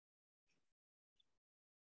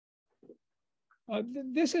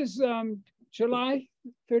This is July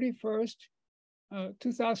 31st,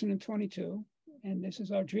 2022, and this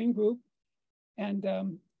is our dream group.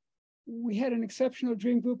 And we had an exceptional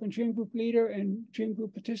dream group and dream group leader and dream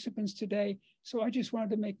group participants today. So I just wanted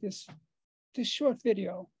to make this short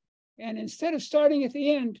video. And instead of starting at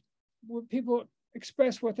the end, where people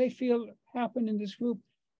express what they feel happened in this group,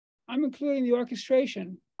 I'm including the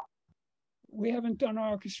orchestration. We haven't done our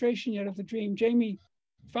orchestration yet of the dream. Jamie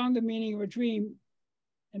found the meaning of a dream,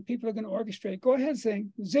 and people are going to orchestrate. Go ahead,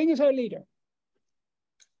 Zing. Zing is our leader.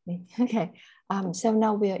 Okay. So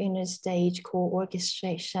now we are in a stage called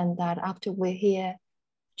orchestration, that after we hear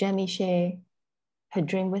Jamie share her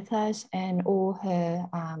dream with us and all her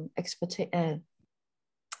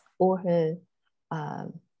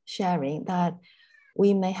sharing, that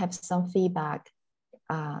we may have some feedback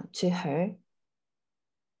to her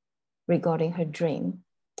regarding her dream.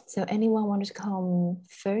 So anyone want to come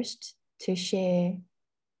first to share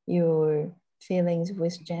your feelings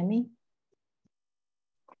with Jamie?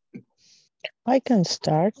 I can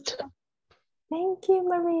start. Thank you,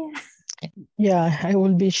 Maria. Yeah, I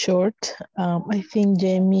will be short. I think,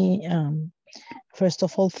 Jamie, first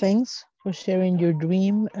of all, thanks for sharing your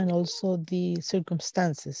dream and also the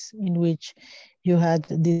circumstances in which you had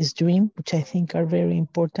this dream, which I think are very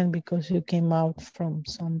important because you came out from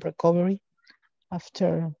some recovery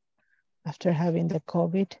after having the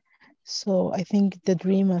COVID. So I think the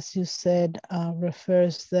dream, as you said,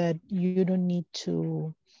 refers that you don't need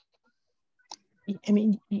to, I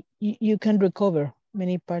mean, you can recover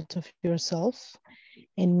many parts of yourself.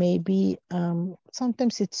 And maybe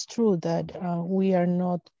sometimes it's true that we are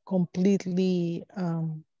not completely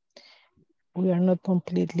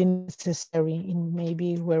necessary in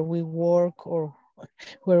maybe where we work or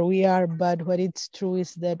where we are, but what it's true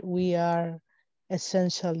is that we are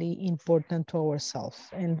essentially important to ourselves,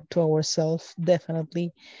 and to ourselves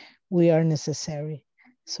definitely we are necessary.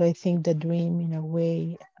 So I think the dream in a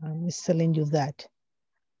way is telling you that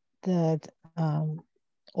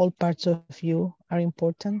all parts of you are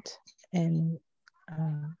important, and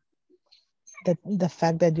that the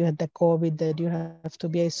fact that you had the COVID, that you have to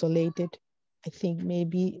be isolated, I think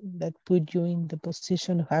maybe that put you in the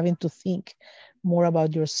position of having to think more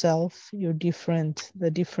about yourself, the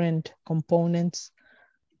different components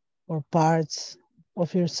or parts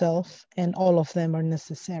of yourself, and all of them are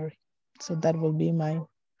necessary. So that will be my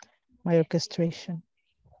orchestration.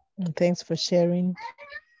 And thanks for sharing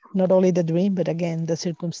not only the dream, but again, the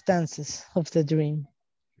circumstances of the dream.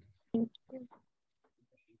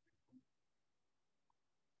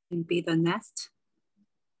 Can be the next.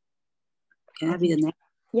 Can I be the next?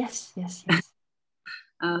 Yes.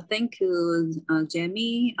 Thank you,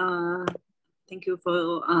 Jamie. Thank you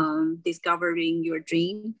for discovering your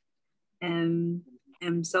dream. And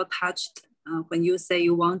I'm so touched when you say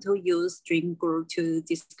you want to use dream group to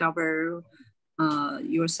discover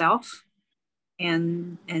yourself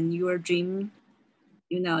and your dream.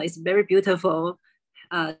 You know, it's very beautiful.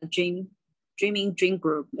 Dreaming dream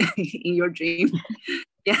group in your dream.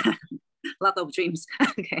 Yeah, a lot of dreams.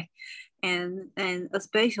 Okay, and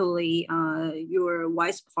especially your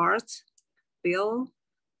wise part, Bill,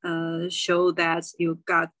 show that you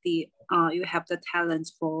got you have the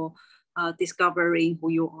talent for discovering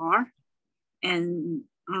who you are, and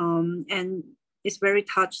it's very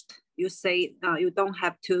touched. You say you don't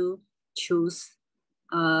have to choose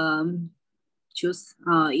either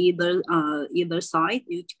side.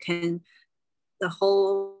 You can, the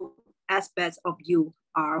whole aspects of you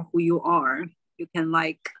are who you are. You can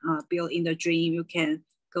build in the dream. You can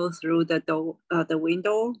go through the door, the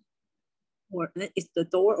window, or it's the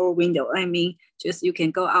door or window. I mean, just you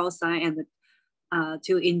can go outside and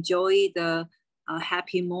to enjoy the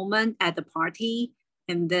happy moment at the party,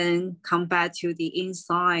 and then come back to the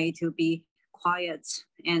inside to be quiet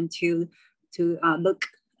and to look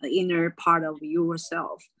the inner part of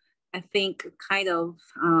yourself. I think this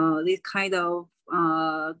kind of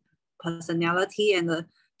personality and the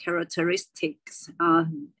characteristics are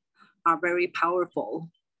very powerful,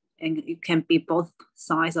 and it can be both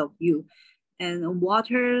sides of you. And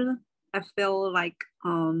water, I feel like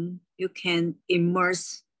you can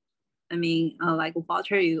immerse. I mean, like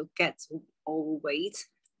water, you get all weight.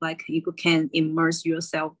 Like you can immerse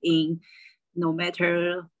yourself in, no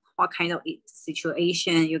matter what kind of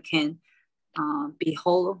situation. You can be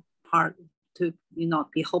whole part of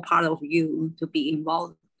you, to be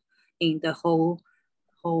involved in the whole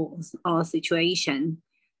situation.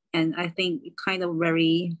 And I think it kind of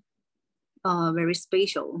very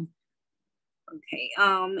special. Okay,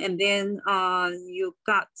 and then you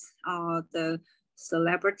got the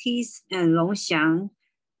celebrities and Longxiang,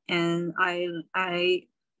 And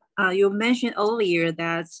you mentioned earlier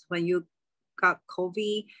that when you got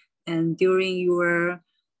COVID and during your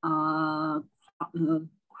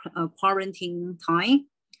quarantine time,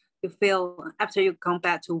 you feel after you come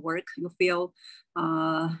back to work, you feel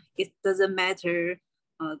it doesn't matter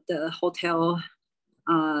the hotel,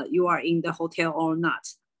 you are in the hotel or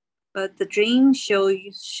not. But the dream show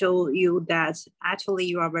you that actually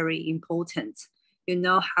you are very important. You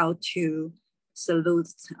know how to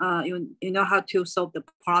you know how to solve the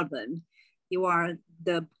problem. You are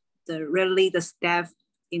really the staff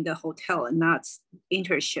in the hotel and not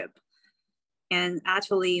internship. And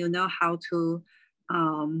actually you know how to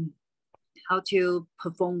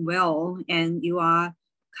perform well, and you are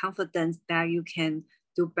confident that you can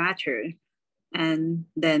do better. And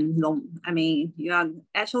then you are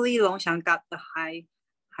actually Longxiang got the high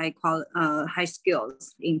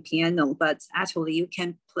skills in piano, but actually you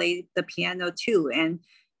can play the piano too, and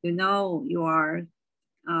you know you are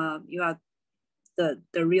the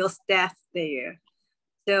real staff there.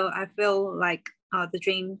 So I feel like the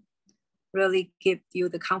dream really give you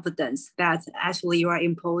the confidence that actually you are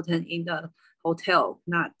important in the hotel,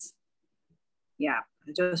 not, yeah,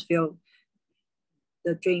 I just feel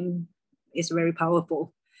the dream is very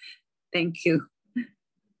powerful. Thank you.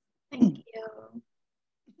 Thank you.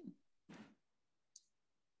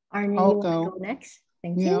 Arnie, I'll you want to go. go next?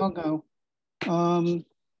 Thank Yeah, you. I'll go.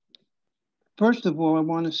 First of all, I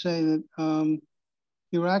want to say that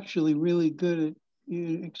you're actually really good at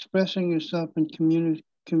expressing yourself and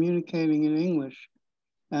communicating in English,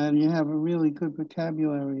 and you have a really good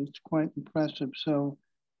vocabulary. It's quite impressive. So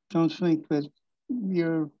don't think that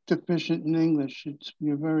you're deficient in English.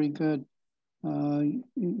 You're very good.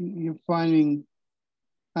 You're finding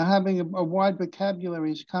having a wide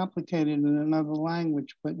vocabulary is complicated in another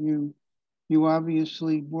language, but you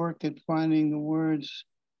obviously work at finding the words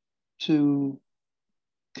to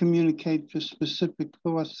communicate the specific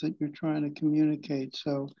thoughts that you're trying to communicate.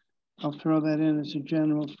 So I'll throw that in as a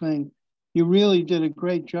general thing. You really did a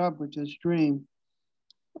great job with this dream.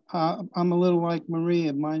 I'm a little like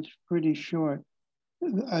Maria, mine's pretty short.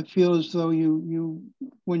 I feel as though you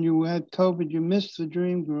when you had COVID, you missed the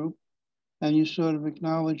dream group, and you sort of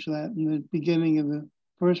acknowledged that in the beginning of the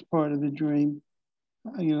first part of the dream.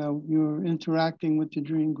 You know, you're interacting with the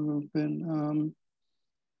dream group and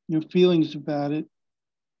your feelings about it.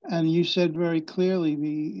 And you said very clearly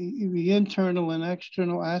the internal and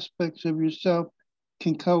external aspects of yourself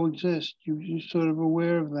can coexist. You're sort of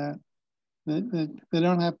aware of that they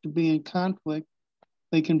don't have to be in conflict.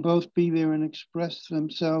 They can both be there and express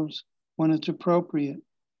themselves when it's appropriate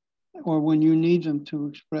or when you need them to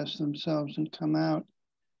express themselves and come out.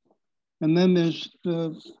 And then there's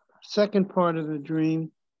the second part of the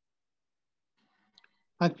dream.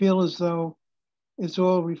 I feel as though it's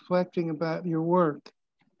all reflecting about your work,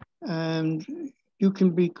 and you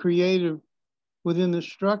can be creative within the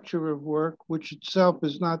structure of work, which itself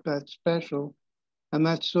is not that special. And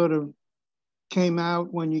that sort of came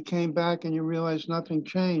out when you came back and you realized nothing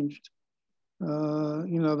changed. You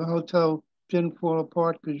know, the hotel didn't fall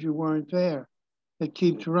apart because you weren't there. It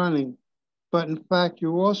keeps running. But in fact,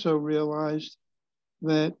 you also realized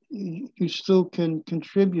that you still can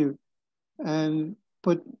contribute and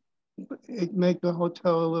make the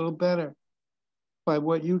hotel a little better by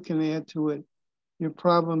what you can add to it, your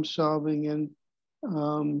problem solving,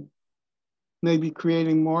 and maybe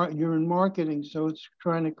creating more. You're in marketing, so it's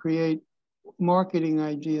trying to create marketing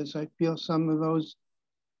ideas. I feel some of those,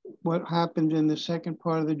 what happened in the second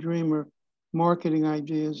part of the dream, are marketing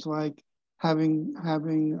ideas like having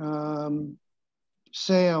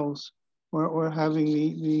sales or having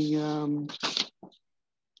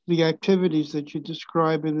the activities that you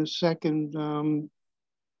describe in the second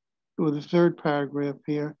or the third paragraph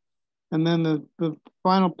here. And then the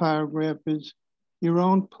final paragraph is your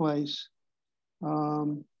own place,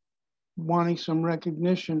 wanting some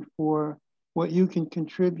recognition for what you can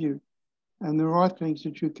contribute. And there are things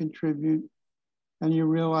that you contribute, and you're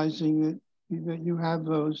realizing that you have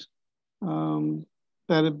those,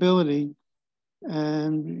 that ability.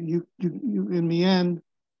 And you in the end,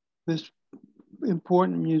 this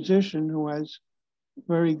important musician who has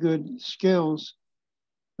very good skills,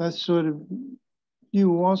 that's sort of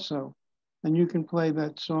you also. And you can play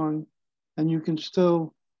that song, and you can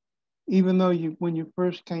still, even though when you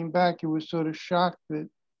first came back, you were sort of shocked that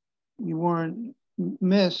you weren't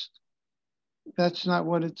missed. That's not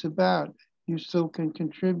what it's about. You still can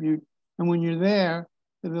contribute. And when you're there,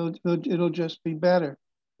 it'll just be better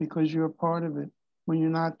because you're a part of it. When you're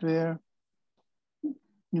not there,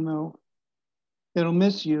 you know, it'll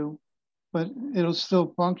miss you, but it'll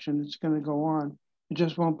still function. It's going to go on. It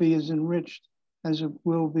just won't be as enriched as it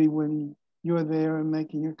will be when you're there and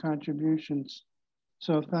making your contributions.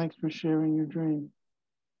 So thanks for sharing your dream.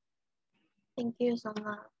 Thank you so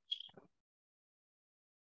much.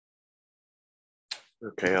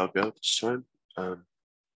 Okay, I'll go this time.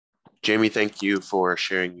 Jamie, thank you for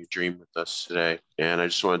sharing your dream with us today. And I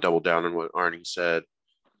just want to double down on what Arnie said,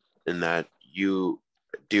 in that you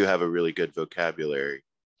do have a really good vocabulary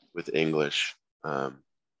with English.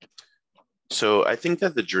 So I think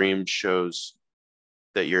that the dream shows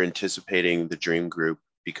that you're anticipating the dream group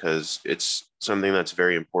because it's something that's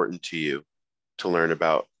very important to you to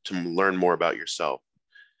learn more about yourself.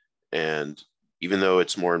 And even though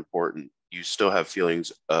it's more important, you still have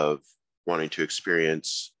feelings of wanting to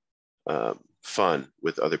experience fun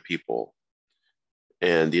with other people.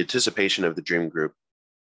 And the anticipation of the dream group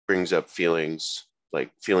brings up feelings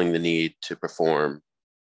like feeling the need to perform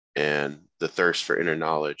and the thirst for inner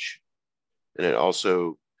knowledge. And it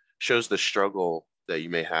also shows the struggle that you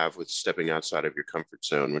may have with stepping outside of your comfort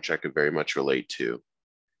zone, which I could very much relate to.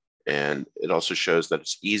 And it also shows that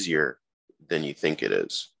it's easier than you think it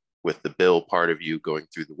is, with the Bill part of you going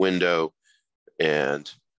through the window,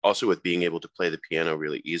 and also with being able to play the piano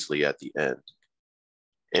really easily at the end.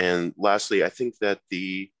 And lastly, I think that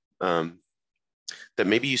that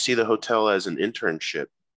maybe you see the hotel as an internship,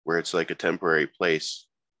 where it's like a temporary place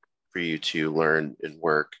for you to learn and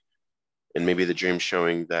work. And maybe the dream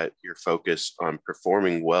showing that you're focused on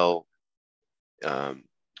performing well,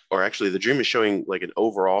 or actually the dream is showing like an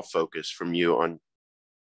overall focus from you on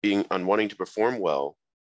wanting to perform well,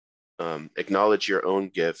 acknowledge your own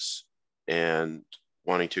gifts, and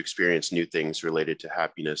wanting to experience new things related to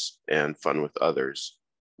happiness and fun with others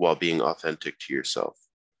while being authentic to yourself.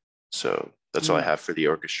 So that's all I have for the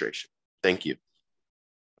orchestration. Thank you.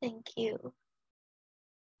 Thank you.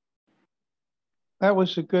 That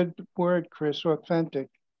was a good word, Chris, authentic.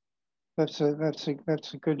 That's a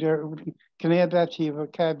good, can add that to your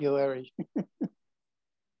vocabulary.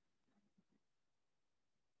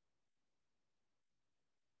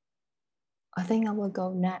 I think I will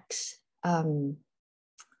go next. I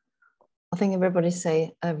think everybody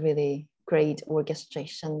say a really great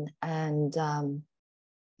orchestration, and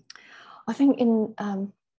I think in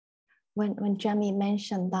when Jamie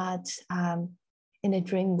mentioned that in a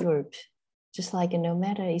dream group, just like no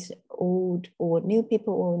matter is old or new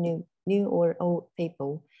people or new or old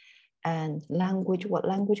people, and language, what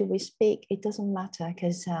language we speak, it doesn't matter,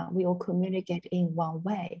 because we all communicate in one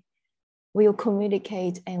way. We all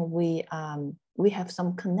communicate and we have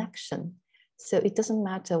some connection. So it doesn't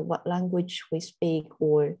matter what language we speak,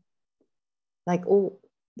 or like all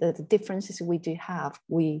the differences we do have,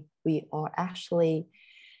 we are actually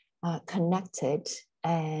connected,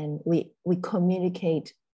 and we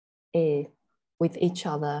communicate with each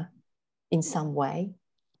other in some way.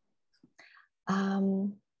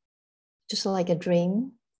 Just like a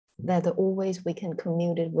dream, that always we can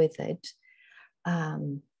communicate with it.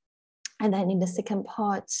 And then in the second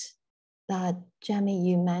part that Jamie,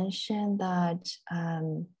 you mentioned that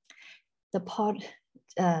the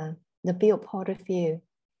Bill part of you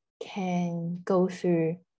can go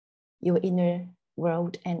through your inner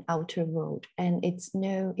world and outer world, and it's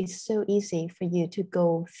so easy for you to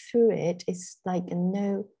go through it. It's like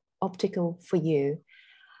no obstacle for you.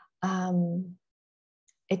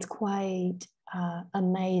 It's quite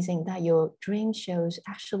amazing that your dream shows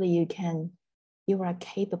actually you are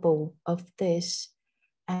capable of this.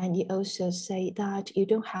 And you also say that you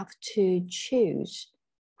don't have to choose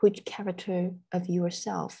which character of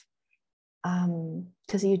yourself,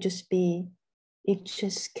 because you just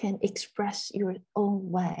can express your own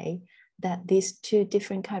way, that these two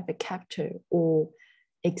different kind of character all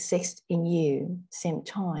exist in you same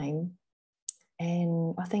time.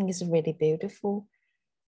 And I think it's really beautiful.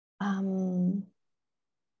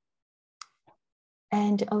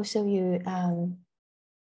 And also you,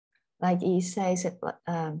 like he says,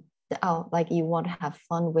 like you want to have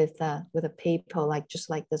fun with the people, like just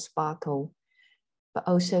like the sparkle, but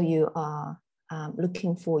also you are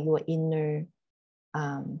looking for your inner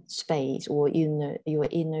space or your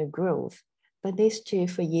inner growth. But these two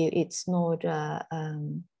for you, it's no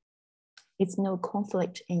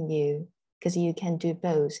conflict in you, because you can do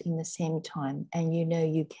both in the same time, and you know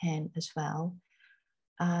you can as well.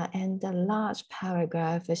 And the last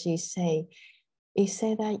paragraph, as you say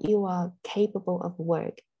that you are capable of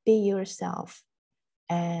work, be yourself,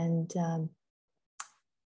 and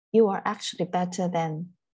you are actually better than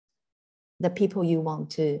the people you want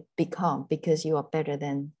to become, because you are better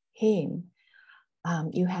than him.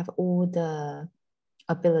 You have all the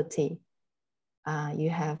ability. You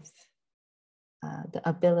have the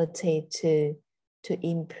ability to to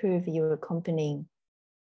improve your accompanying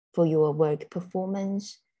for your work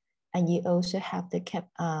performance. And you also have the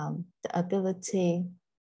ability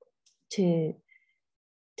to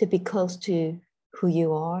be close to who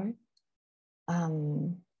you are.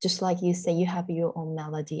 Just like you say, you have your own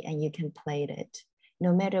melody and you can play it.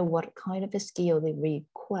 No matter what kind of a skill they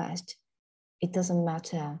request, it doesn't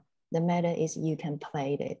matter. The matter is you can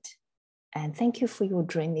play it. And thank you for your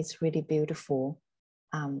dream. It's really beautiful.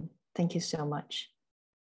 Thank you so much.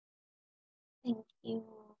 Thank you.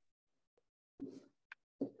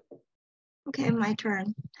 Okay, my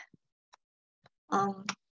turn.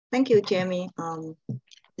 Thank you, Jamie.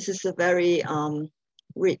 This is a very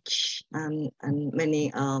rich and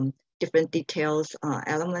many different details,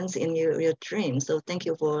 elements in your dream. So thank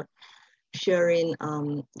you for sharing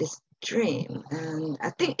this dream. And I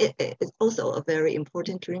think it's also a very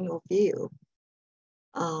important dream of you.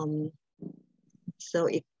 So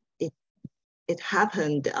it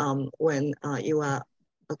happened when you are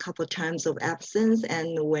a couple times of absence,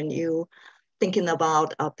 and when you thinking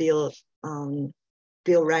about Bill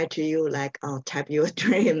write to you like type your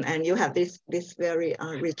dream, and you have this very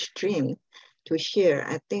rich dream to share.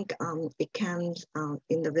 I think it comes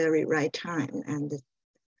in the very right time. And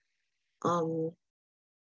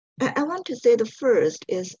I want to say the first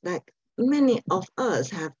is that many of us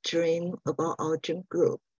have dreamed about our dream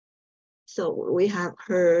group. So we have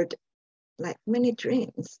heard like many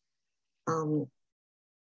dreams.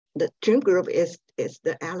 The dream group is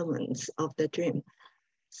the elements of the dream.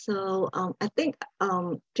 So I think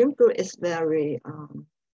dream group is very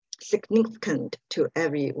significant to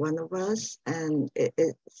every one of us, and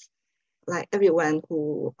it's like everyone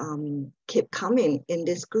who keep coming in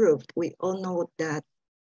this group. We all know that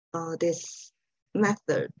this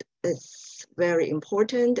method is very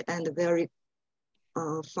important and very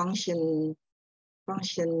functioning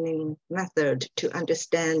method to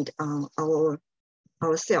understand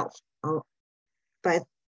ourselves by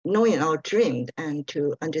knowing our dream and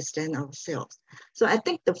to understand ourselves. So I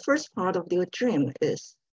think the first part of your dream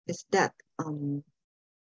is that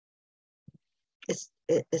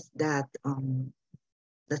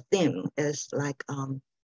the theme is like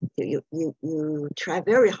you try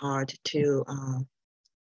very hard to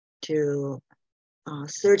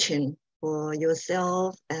searching for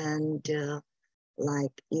yourself, and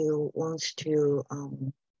like you want to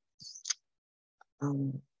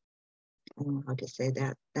I don't know how to say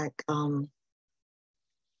that, like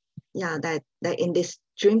yeah, that in this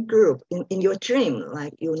dream group, in your dream,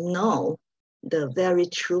 like you know the very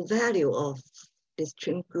true value of this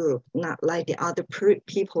dream group, not like the other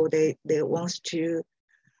people, they want to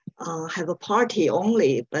have a party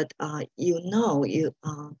only, but you know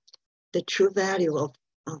the true value of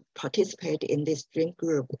participate in this dream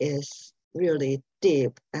group is really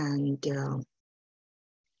deep and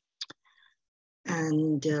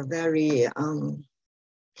very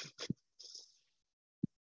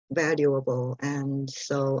valuable. And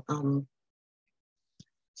so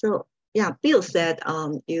so yeah, Bill said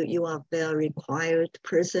you are a very quiet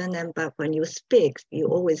person, but when you speak, you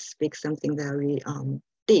always speak something very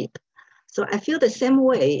deep. So I feel the same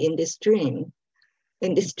way in this dream,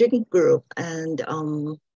 in this dream group, and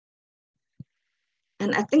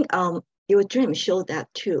I think your dream showed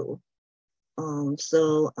that too.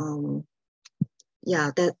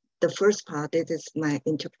 Yeah, that the first part, that is my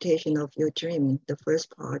interpretation of your dream, the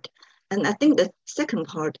first part. And I think the second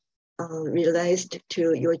part relates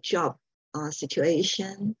to your job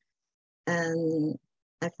situation. And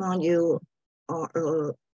I found you are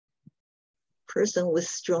a person with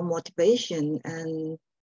strong motivation, and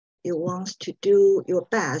you want to do your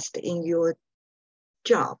best in your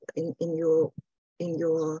job, in your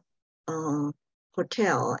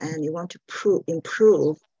hotel, and you want to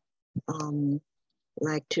improve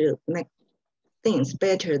like to make things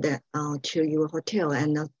better that to your hotel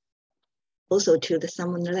and also to the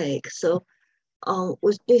Salmon Lake. So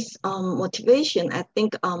with this motivation, I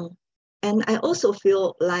think, and I also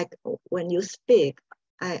feel like when you speak,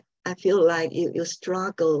 I feel like you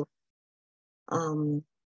struggle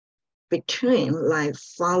between like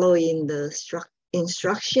following the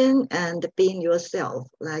instruction and being yourself,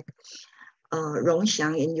 like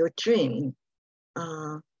Rongxiang in your dream.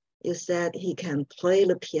 You said he can play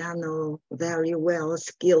the piano very well,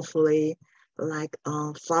 skillfully, like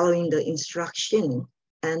following the instruction,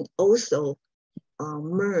 and also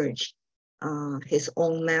merge his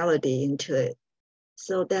own melody into it.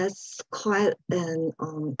 So that's quite an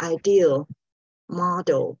ideal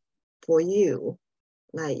model for you.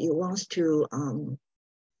 Like you want to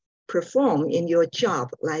perform in your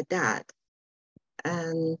job like that.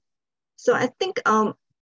 And so I think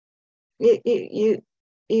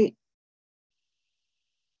you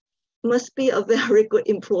must be a very good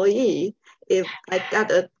employee. If I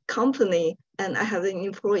got a company and I have an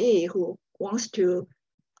employee who wants to,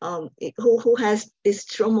 who has this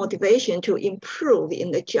strong motivation to improve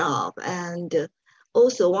in the job and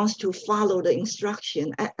also wants to follow the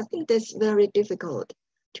instruction, I think that's very difficult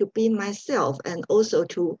to be myself and also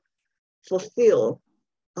to fulfill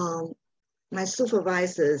my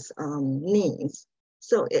supervisor's needs.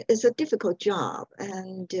 So it's a difficult job,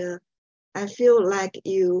 and I feel like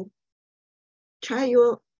you try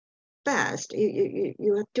your best.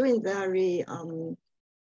 You are doing very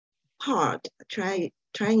hard,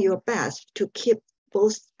 trying your best to keep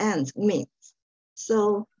both ends meet.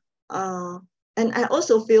 So, and I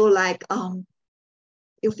also feel like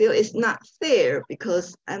you feel it's not fair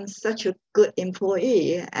because I'm such a good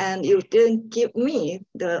employee and you didn't give me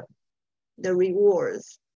the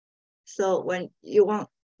rewards. So when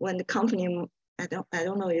the company, I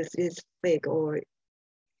don't know if it's fake or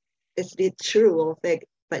is it true or fake,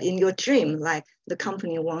 but in your dream, like the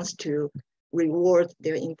company wants to reward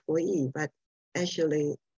their employee, but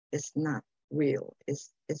actually it's not real.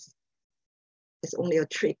 It's only a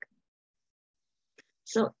trick.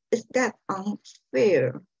 So is that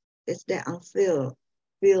unfair? Is that unfair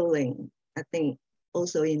feeling, I think,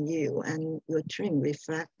 also in you, and your dream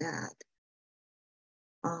reflect that?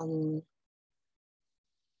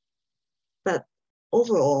 But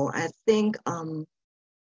overall, I think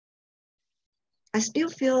I still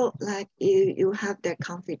feel like you have that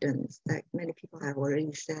confidence, like many people have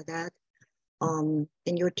already said that. In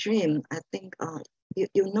your dream, I think you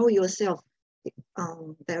know yourself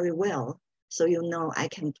very well. So you know I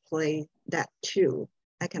can play that too.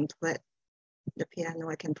 I can play the piano,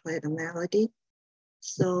 I can play the melody.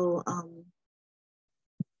 So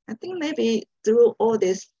I think maybe through all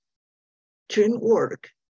this dream work,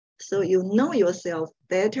 so you know yourself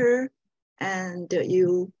better and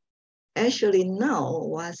you actually know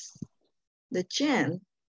what's the gem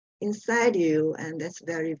inside you, and that's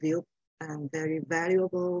very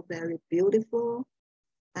valuable, very beautiful.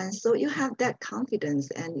 And so you have that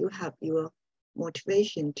confidence and you have your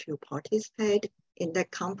motivation to participate in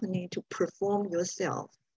that company, to perform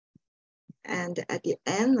yourself. And at the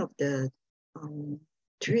end of the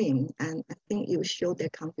dream, and I think you show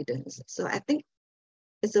that confidence. So I think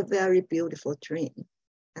it's a very beautiful dream.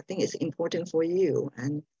 I think it's important for you.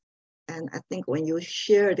 And I think when you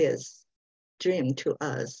share this dream to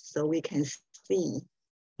us, so we can see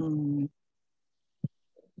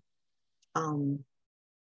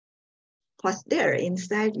what's there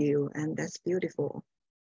inside you, and that's beautiful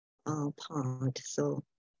part. So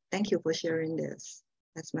thank you for sharing this.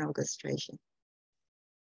 That's my orchestration.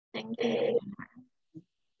 Thank you.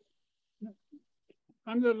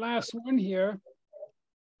 I'm the last one here.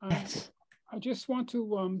 Yes. I just want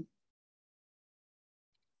to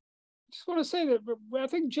say that I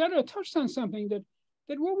think Jenna touched on something that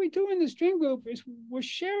what we do in this dream group is we're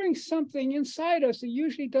sharing something inside us that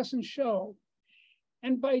usually doesn't show.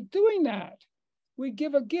 And by doing that, we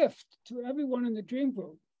give a gift to everyone in the dream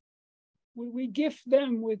group. We gift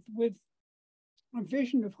them with a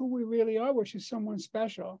vision of who we really are, which is someone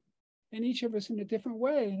special. And each of us in a different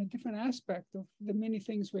way, in a different aspect of the many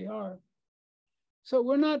things we are. So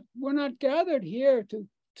we're not gathered here to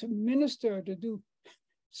minister, to do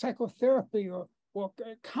psychotherapy or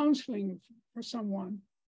counseling for someone,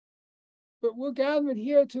 but we're gathered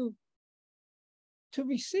here to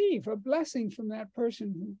receive a blessing from that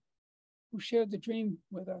person who shared the dream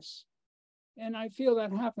with us. And I feel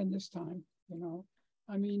that happened this time, you know.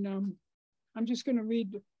 I mean, I'm just going to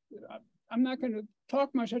read, I'm not going to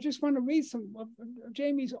talk much. I just want to read some of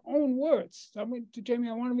Jamie's own words. Jamie,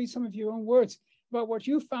 I want to read some of your own words about what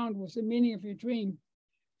you found was the meaning of your dream.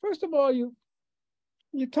 First of all, you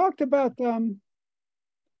talked about going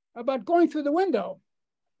through the window.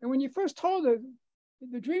 And when you first told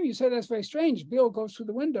the dream, you said that's very strange. Bill goes through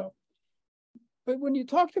the window. But when you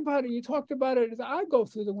talked about it as I go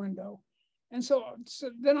through the window. And so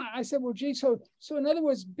then I said, well, gee, so in other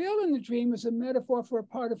words, Bill in the dream is a metaphor for a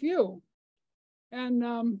part of you. And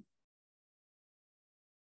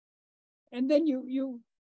then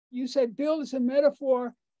you said Bill is a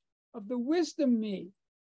metaphor of the wisdom me,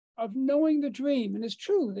 of knowing the dream. And it's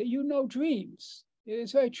true that you know dreams. It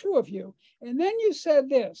is very true of you. And then you said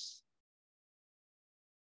this,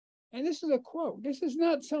 and this is a quote. This is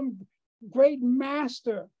not some great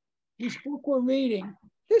master whose book we're reading.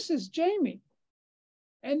 This is Jamie.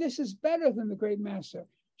 And this is better than the great master.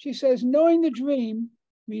 She says, knowing the dream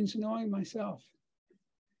means knowing myself.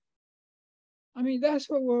 I mean, that's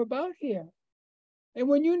what we're about here. And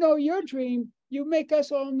when you know your dream, you make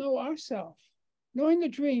us all know ourselves. Knowing the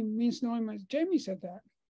dream means knowing my, Jamie said that.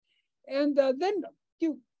 And then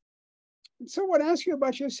someone asked you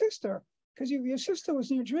about your sister, because your sister was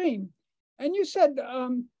in your dream. And you said,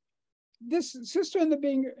 this sister in the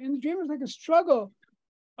dream was like a struggle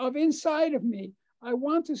of inside of me. I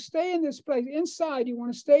want to stay in this place inside. You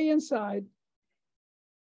want to stay inside.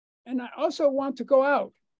 And I also want to go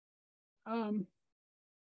out.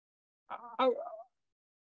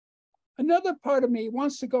 Another part of me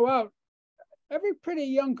wants to go out. Every pretty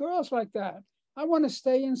young girl's like that. I want to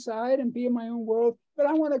stay inside and be in my own world, but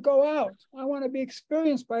I want to go out. I want to be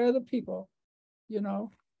experienced by other people, you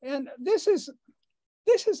know. And this is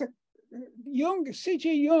a Jung,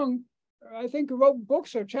 C.G. Jung, I think wrote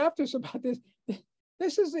books or chapters about this.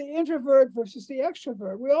 This is the introvert versus the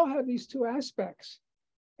extrovert. We all have these two aspects.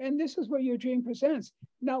 And this is what your dream presents.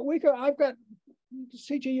 Now, I've got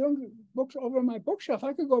C.G. Jung books over my bookshelf.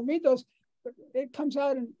 I could go read those, but it comes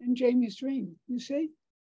out in Jamie's dream, you see?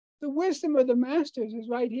 The wisdom of the masters is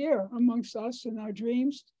right here amongst us in our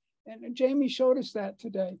dreams. And Jamie showed us that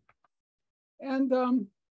today. And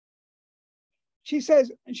she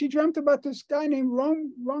says, and she dreamt about this guy named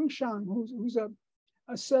Rongshan, who's a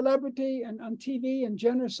celebrity and on TV, and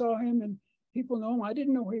Jenner saw him and people know him. I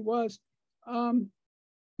didn't know who he was.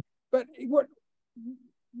 But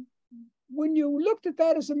when you looked at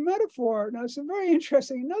that as a metaphor, now it's a very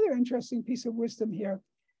interesting, another interesting piece of wisdom here.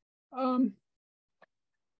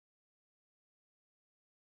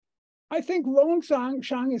 I think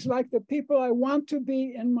Rongshan is like the people I want to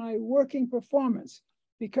be in my working performance,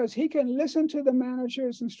 because he can listen to the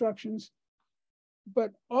manager's instructions,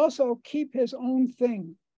 but also keep his own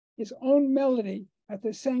thing, his own melody at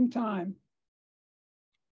the same time.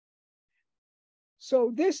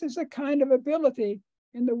 So this is a kind of ability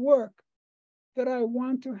in the work that I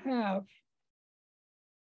want to have.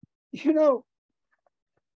 You know,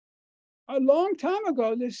 a long time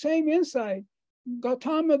ago, the same insight,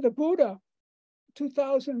 Gautama the Buddha,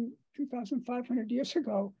 2,500 years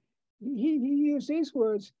ago, he used these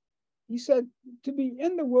words. He said, to be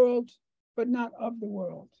in the world, but not of the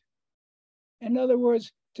world. In other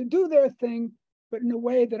words, to do their thing, but in a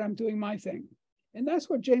way that I'm doing my thing. And that's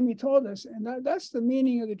what Jamie told us. And that's the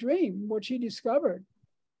meaning of the dream, what she discovered,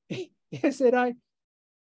 is that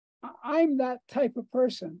I'm that type of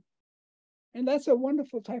person. And that's a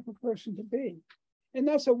wonderful type of person to be. And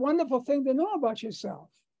that's a wonderful thing to know about yourself.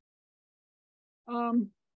 Then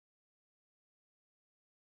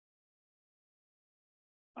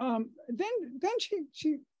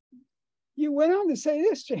you went on to say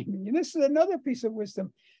this, Jamie, and this is another piece of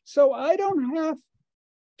wisdom. So I don't have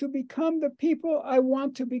to become the people I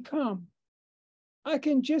want to become. I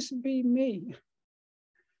can just be me.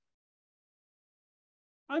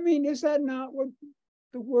 I mean, is that not what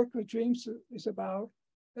the work of dreams is about?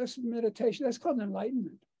 That's meditation. That's called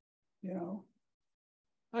enlightenment, you know.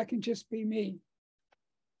 I can just be me.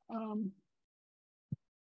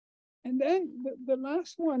 And then the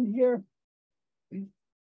last one here,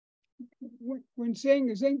 when Zing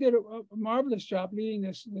did a marvelous job leading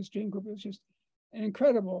this dream group. It was just an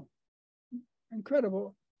incredible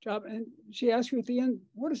job. And she asked you at the end,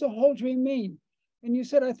 what does the whole dream mean? And you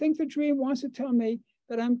said, I think the dream wants to tell me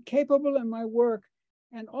that I'm capable in my work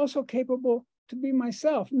and also capable to be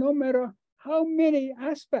myself, no matter how many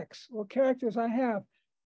aspects or characters I have.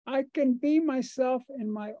 I can be myself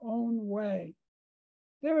in my own way.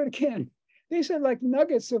 There again, these are like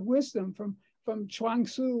nuggets of wisdom from Chuang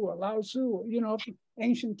Tzu or Lao Tzu, you know, from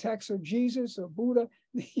ancient texts, or Jesus or Buddha,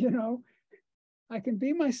 you know. I can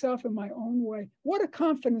be myself in my own way. What a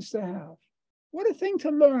confidence to have. What a thing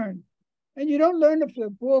to learn. And you don't learn it from a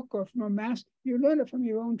book or from a master, you learn it from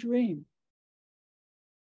your own dream.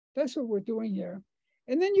 That's what we're doing here.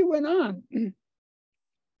 And then you went on.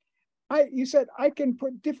 You said, I can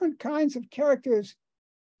put different kinds of characters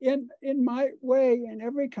in my way in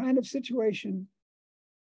every kind of situation.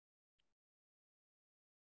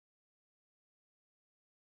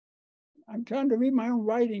 I'm trying to read my own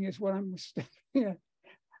writing is what I'm, yeah.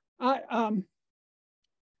 I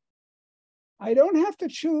don't have to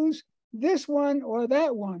choose this one or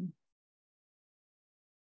that one.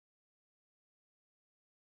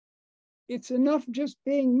 It's enough just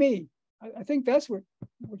being me. I think that's what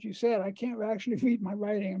you said. I can't actually read my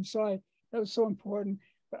writing. I'm sorry. That was so important.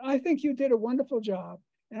 But I think you did a wonderful job.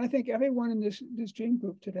 And I think everyone in this dream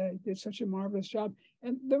group today did such a marvelous job.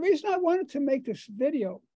 And the reason I wanted to make this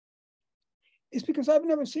video is because I've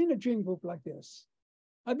never seen a dream group like this.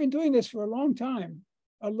 I've been doing this for a long time,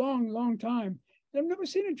 a long, long time. I've never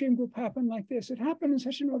seen a dream group happen like this. It happened in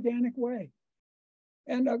such an organic way.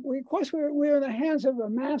 And of course, we're in the hands of a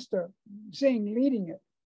master, Zing, leading it,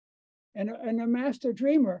 and a master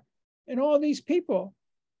dreamer, and all these people.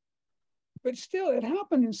 But still, it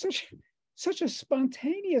happened in such a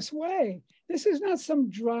spontaneous way. This is not some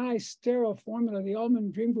dry, sterile formula, the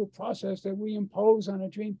Ullman dream group process that we impose on a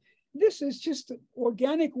dream. This is just an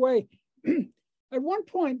organic way. At one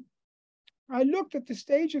point, I looked at the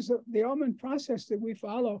stages of the Ullman process that we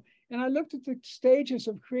follow, and I looked at the stages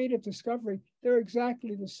of creative discovery. They're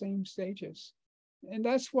exactly the same stages. And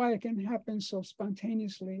that's why it can happen so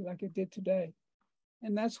spontaneously like it did today.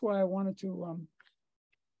 And that's why I wanted to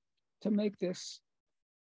make this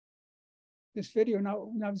video.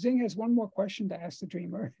 Now Zing has one more question to ask the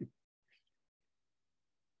dreamer.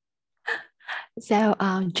 So,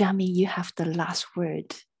 Jamie, you have the last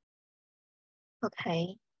word.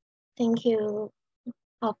 Okay, thank you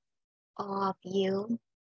all of you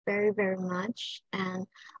very, very much, and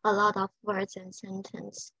a lot of words and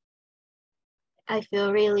sentences. I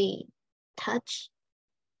feel really touched,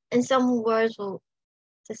 and some words will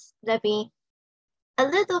just let me a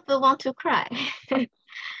little bit want to cry.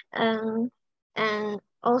 And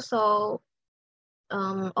also,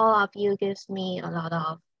 all of you gives me a lot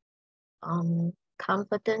of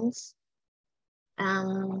confidence.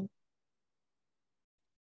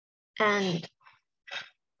 And I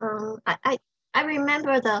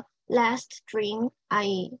remember the last dream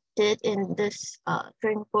I did in this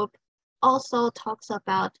dream group also talks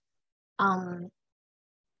about a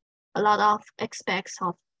lot of aspects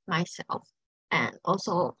of myself and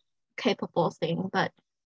also capable thing. But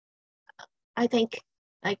I think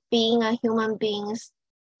like being a human being,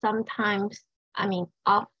 sometimes, I mean,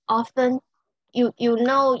 often you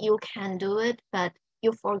know you can do it, but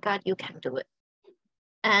you forgot you can do it.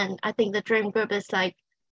 And I think the dream group is like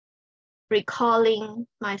recalling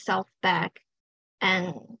myself back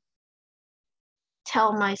and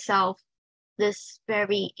tell myself this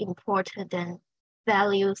very important and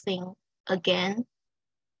value thing again.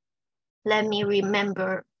 Let me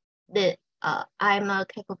remember that I'm a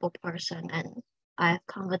capable person and I have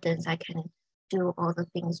confidence I can do all the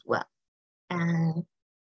things well. And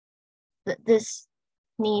this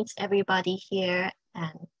needs everybody here.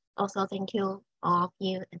 And also thank you all of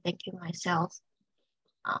you, and thank you myself.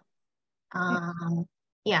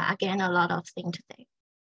 Yeah, again, a lot of things today.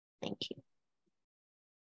 Thank you.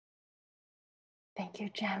 Thank you,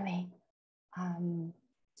 Jamie.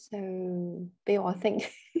 So, Bill, I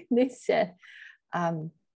think this there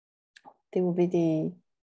will be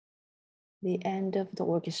the end of the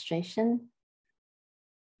orchestration.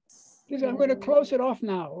 I'm going to close it off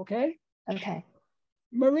now, okay? Okay.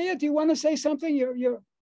 Maria, do you want to say something?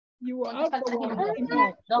 You were out for a while.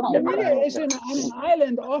 Maria is on an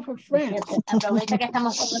island off of France.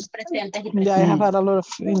 Yeah, I have had a lot of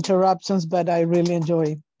interruptions, but I really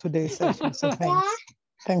enjoyed today's session. So thanks.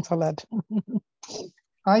 Thanks a lot.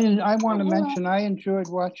 I want to mention I enjoyed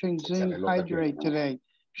watching Zing hydrate today.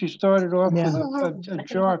 She started off with a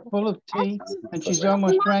jar full of tea, and she's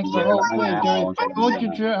almost drank the whole thing. Hold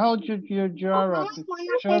your jar up and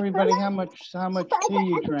show everybody how much tea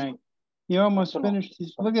you drank. You almost finished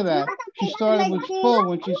this. Look at that. She started with full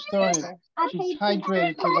when she started. She's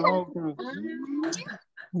hydrated to the whole group.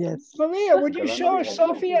 Yes. Maria, would you show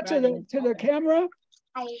Sophia to the camera?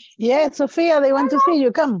 Yeah, Sophia, they want to see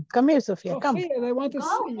you. Come here, Sophia. Come. Sophia, they want to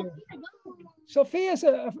see you. Sophia's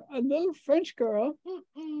a little French girl.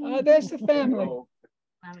 There's the family.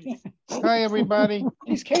 Hi, everybody.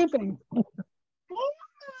 She's camping.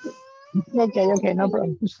 Okay, no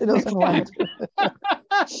problem. She doesn't want to.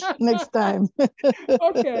 Next time.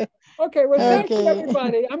 Okay, well, thank you,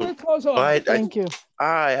 everybody. I'm going to close off. Thank you.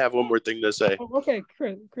 I have one more thing to say. Oh, okay,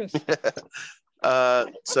 Chris.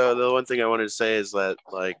 So the one thing I wanted to say is that,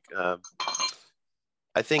 like,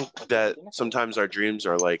 I think that sometimes our dreams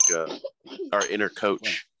are like our inner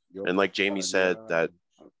coach. And like Jamie said, that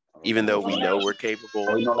even though we know we're capable,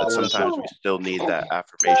 that sometimes we still need that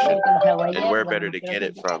affirmation. And where better to get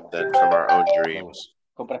it from than from our own dreams.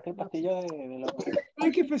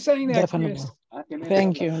 Thank you for saying that, Definitely. Chris.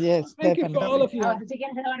 Thank you. Yes, Thank definitely. you for all of you.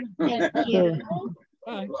 Sure.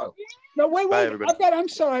 Bye. No, wait. Bye, everybody. I'm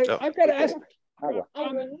sorry. Oh. I've got to ask. Oh,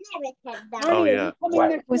 yeah.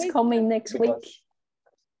 Who's coming next week?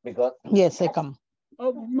 Yes, I come.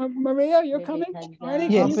 Oh, Maria, you're coming? Arnie,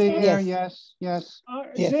 Yes, can you come? Yes.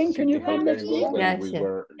 Zing, can you come next week? Yes.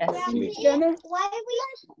 Jenna?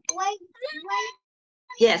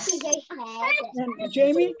 Yes. And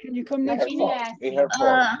Jamie, can you come next week? I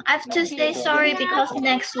have to say sorry because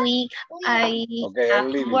next week I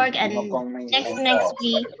have work, and next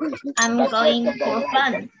week I'm going for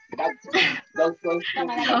fun.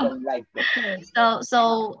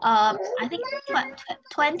 So I think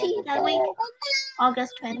 20 that week,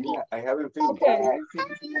 August 20. Okay.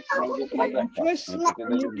 And Chris,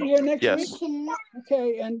 you be here next Yes. week?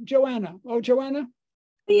 Okay, and Joanna. Oh, Joanna?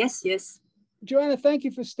 Yes, yes. Joanna, thank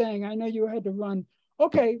you for staying. I know you had to run.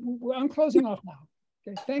 Okay, I'm closing off now.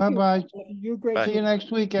 Okay, thank you. Bye-bye. You great. Bye. See you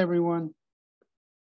next week, everyone.